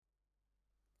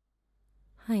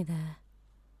Hi there,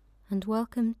 and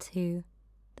welcome to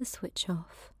The Switch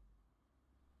Off,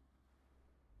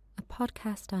 a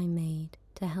podcast I made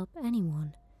to help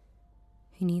anyone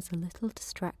who needs a little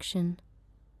distraction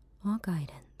or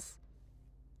guidance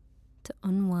to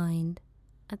unwind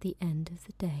at the end of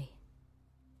the day.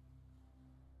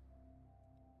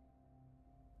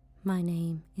 My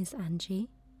name is Angie,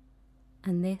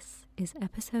 and this is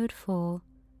episode 4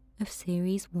 of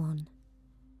series 1.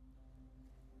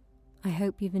 I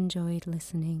hope you've enjoyed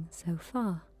listening so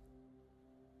far.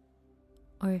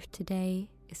 Or if today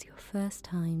is your first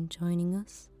time joining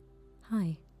us,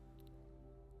 hi,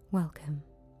 welcome.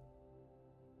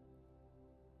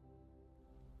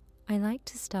 I like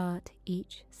to start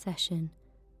each session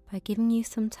by giving you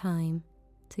some time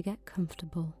to get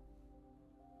comfortable.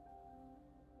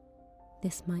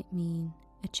 This might mean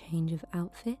a change of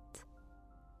outfit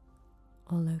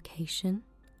or location,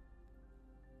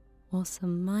 or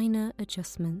some minor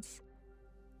adjustments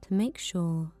to make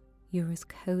sure you're as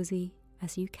cozy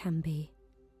as you can be.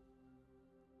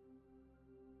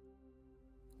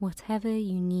 Whatever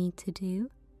you need to do,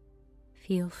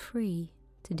 feel free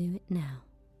to do it now.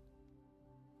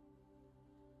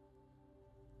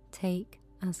 Take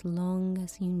as long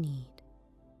as you need.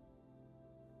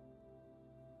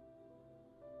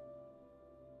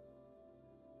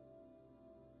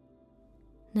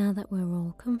 Now that we're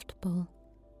all comfortable,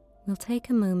 we'll take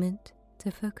a moment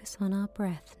to focus on our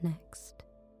breath next.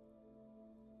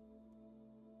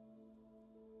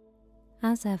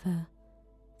 As ever,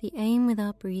 the aim with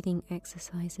our breathing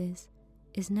exercises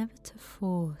is never to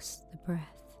force the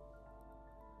breath,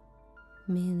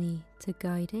 merely to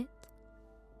guide it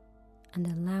and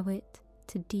allow it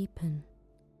to deepen,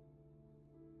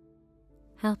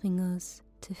 helping us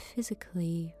to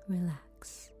physically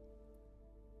relax.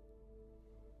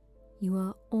 You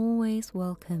are always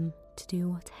welcome to do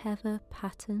whatever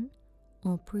pattern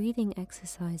or breathing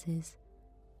exercises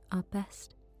are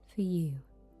best for you.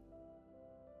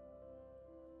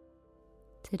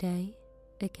 Today,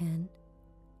 again,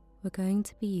 we're going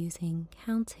to be using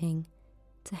counting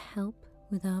to help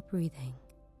with our breathing.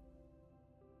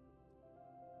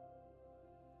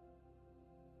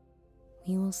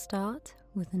 We will start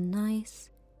with a nice,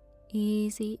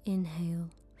 easy inhale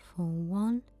for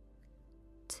 1,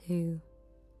 2,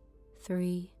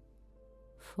 3,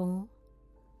 4.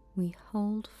 We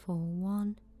hold for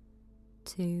 1,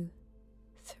 2,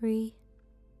 3,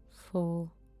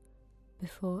 4,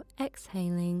 before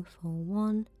exhaling for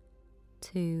 1,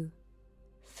 2,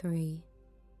 3,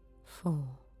 4.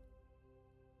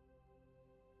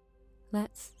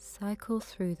 Let's cycle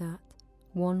through that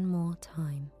one more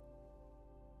time.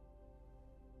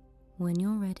 When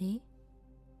you're ready,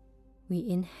 we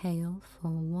inhale for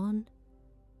 1,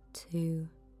 2,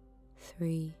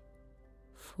 3,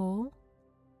 4.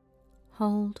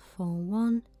 Hold for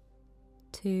 1,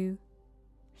 2,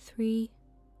 3,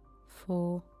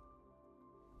 4.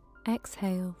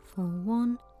 Exhale for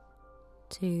 1,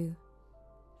 2,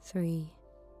 3,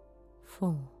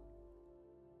 4.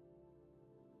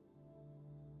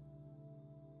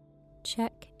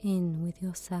 Check in with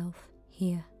yourself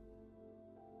here.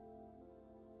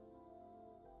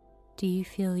 Do you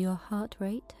feel your heart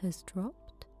rate has dropped?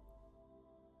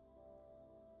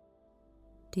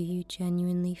 Do you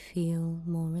genuinely feel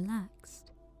more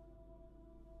relaxed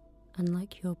and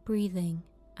like you're breathing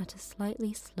at a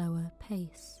slightly slower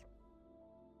pace?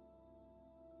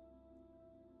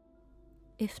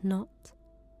 If not,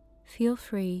 feel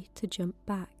free to jump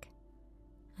back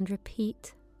and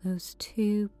repeat those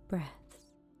 2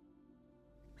 breaths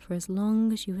for as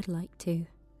long as you would like to,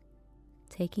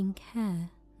 taking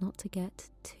care not to get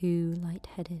too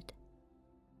lightheaded.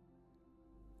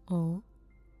 Or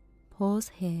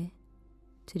pause here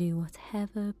to do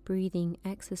whatever breathing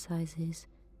exercises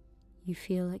you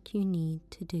feel like you need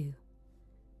to do,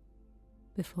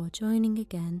 before joining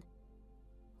again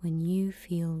when you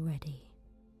feel ready.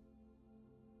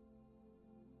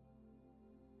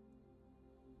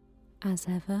 As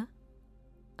ever,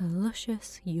 a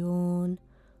luscious yawn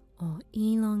or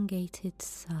elongated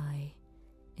sigh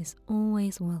is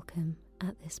always welcome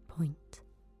at this point.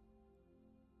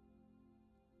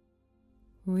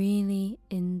 Really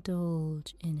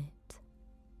indulge in it.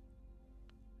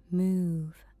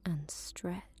 Move and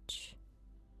stretch,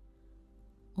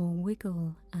 or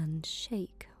wiggle and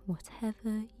shake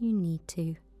whatever you need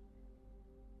to.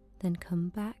 Then come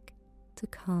back to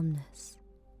calmness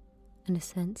and a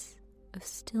sense of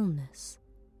stillness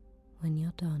when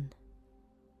you're done.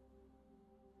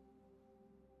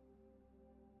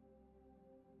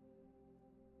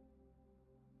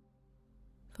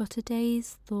 For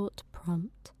today's thought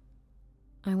prompt,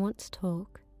 I want to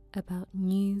talk about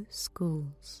new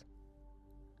schools.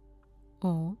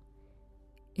 Or,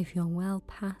 if you're well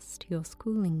past your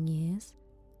schooling years,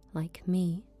 like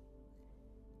me,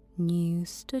 new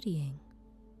studying.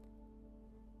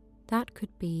 That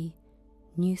could be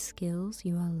new skills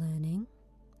you are learning,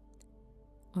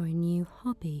 or a new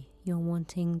hobby you're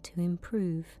wanting to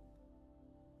improve.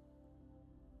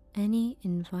 Any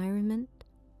environment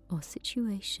or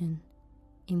situation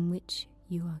in which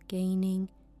you are gaining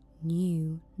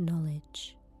new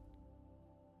knowledge.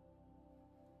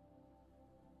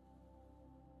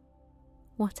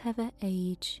 Whatever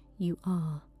age you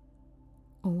are,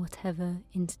 or whatever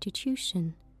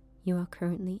institution you are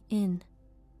currently in,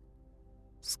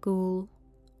 school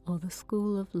or the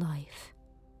school of life,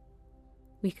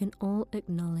 we can all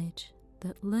acknowledge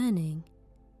that learning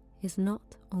is not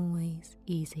always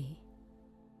easy.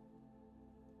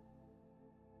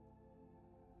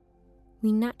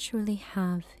 We naturally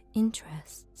have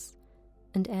interests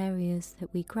and areas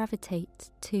that we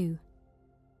gravitate to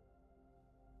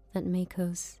that make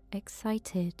us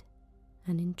excited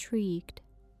and intrigued,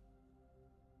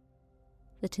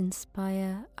 that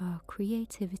inspire our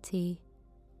creativity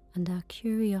and our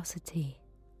curiosity.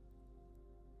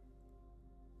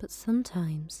 But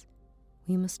sometimes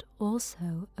we must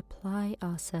also apply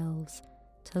ourselves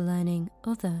to learning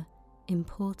other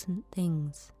important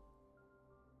things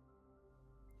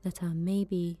that are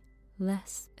maybe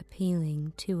less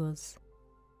appealing to us.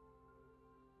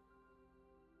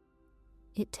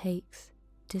 It takes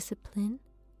discipline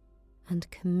and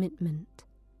commitment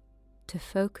to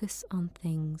focus on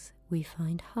things we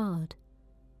find hard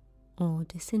or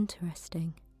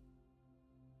disinteresting.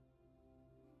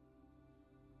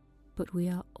 But we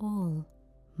are all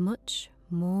much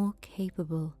more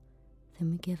capable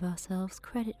than we give ourselves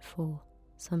credit for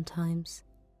sometimes.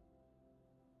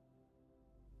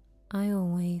 I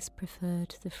always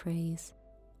preferred the phrase,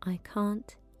 "I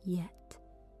can't yet,"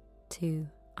 to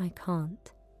 "I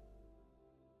can't."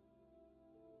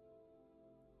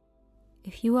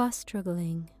 If you are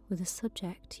struggling with a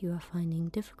subject you are finding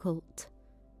difficult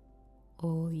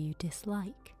or you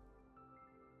dislike,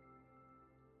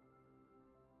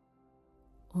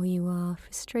 or you are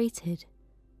frustrated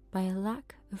by a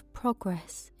lack of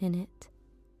progress in it,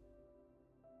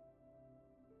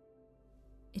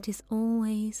 it is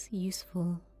always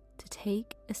useful to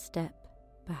take a step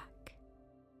back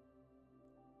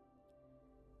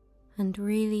and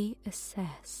really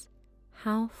assess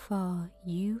how far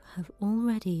you have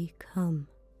already come.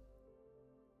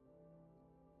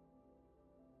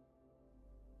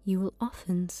 You will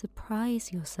often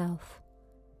surprise yourself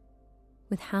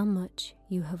with how much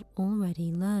you have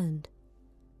already learned.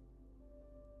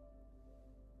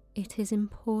 It is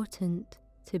important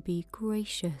to be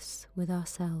gracious with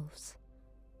ourselves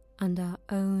and our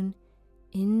own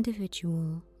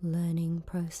individual learning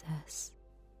process.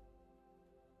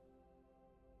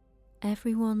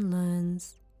 Everyone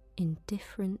learns in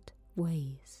different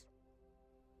ways,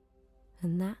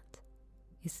 and that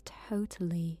is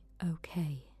totally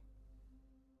okay.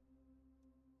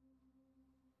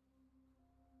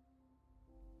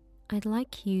 I'd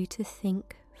like you to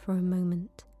think for a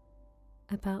moment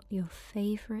about your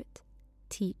favorite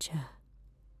teacher.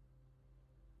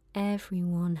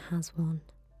 Everyone has one.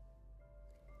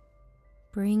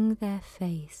 Bring their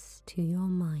face to your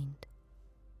mind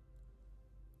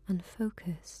and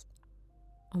focus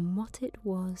on what it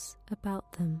was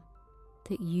about them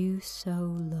that you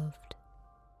so loved.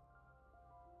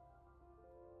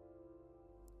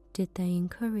 Did they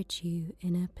encourage you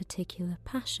in a particular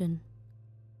passion?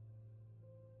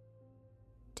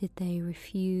 Did they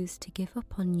refuse to give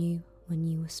up on you when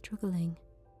you were struggling?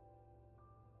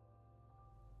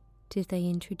 Did they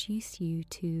introduce you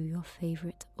to your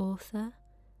favorite author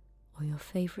or your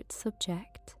favorite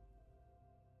subject?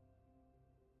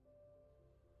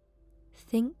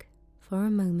 Think for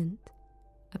a moment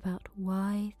about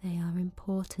why they are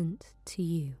important to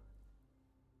you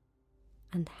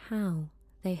and how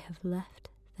they have left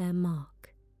their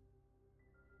mark.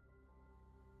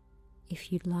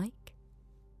 If you'd like,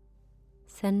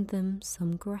 send them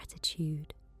some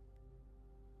gratitude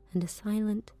and a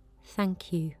silent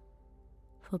thank you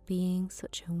for being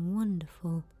such a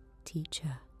wonderful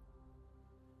teacher.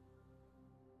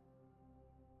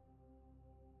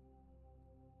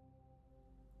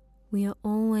 We are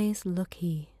always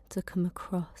lucky to come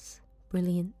across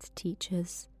brilliant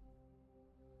teachers,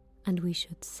 and we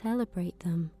should celebrate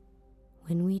them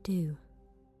when we do.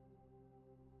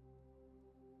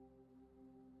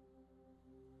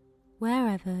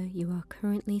 Wherever you are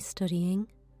currently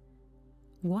studying,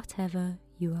 whatever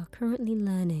you are currently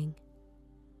learning,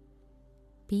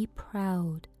 be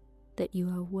proud that you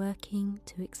are working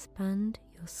to expand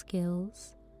your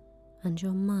skills and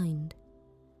your mind.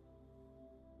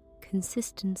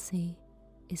 Consistency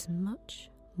is much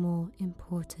more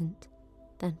important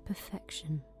than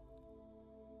perfection.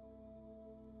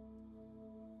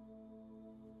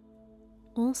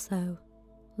 Also,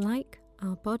 like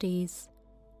our bodies,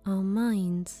 our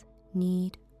minds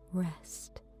need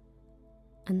rest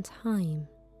and time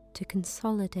to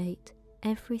consolidate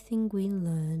everything we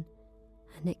learn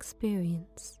and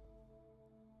experience.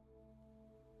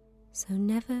 So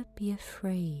never be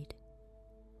afraid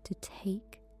to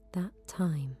take that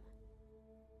time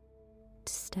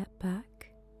to step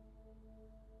back,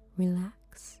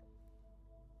 relax,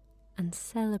 and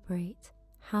celebrate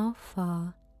how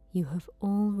far you have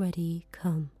already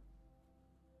come.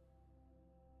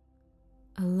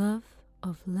 A love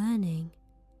of learning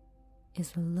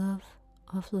is a love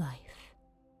of life.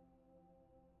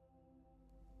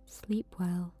 Sleep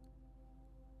well,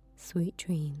 sweet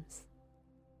dreams,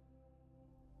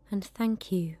 and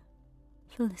thank you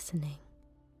for listening.